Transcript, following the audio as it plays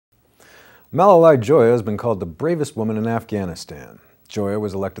Malalai Joya has been called the bravest woman in Afghanistan. Joya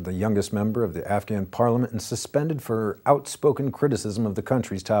was elected the youngest member of the Afghan parliament and suspended for her outspoken criticism of the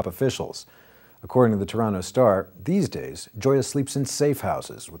country's top officials. According to the Toronto Star, these days, Joya sleeps in safe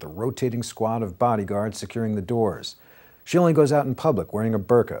houses with a rotating squad of bodyguards securing the doors. She only goes out in public wearing a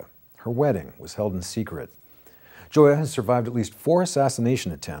burqa. Her wedding was held in secret. Joya has survived at least 4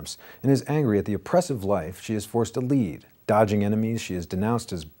 assassination attempts and is angry at the oppressive life she is forced to lead, dodging enemies she has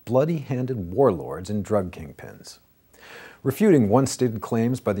denounced as bloody-handed warlords and drug kingpins. Refuting once-stated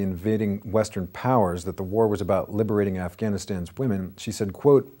claims by the invading Western powers that the war was about liberating Afghanistan's women, she said,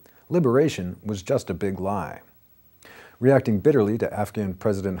 quote, "Liberation was just a big lie." Reacting bitterly to Afghan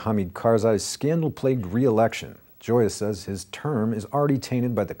President Hamid Karzai's scandal-plagued re-election, Joya says his term is already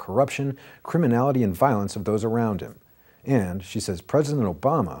tainted by the corruption, criminality, and violence of those around him. And she says President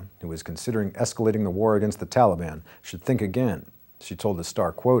Obama, who is considering escalating the war against the Taliban, should think again. She told the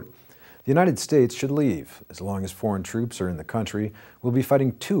Star, quote, "The United States should leave. As long as foreign troops are in the country, we'll be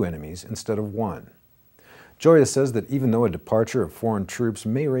fighting 2 enemies instead of 1. Joya says that even though a departure of foreign troops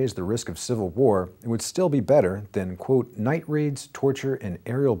may raise the risk of civil war, it would still be better than, quote, night raids, torture, and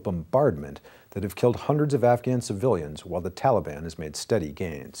aerial bombardment that have killed hundreds of Afghan civilians while the Taliban has made steady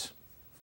gains.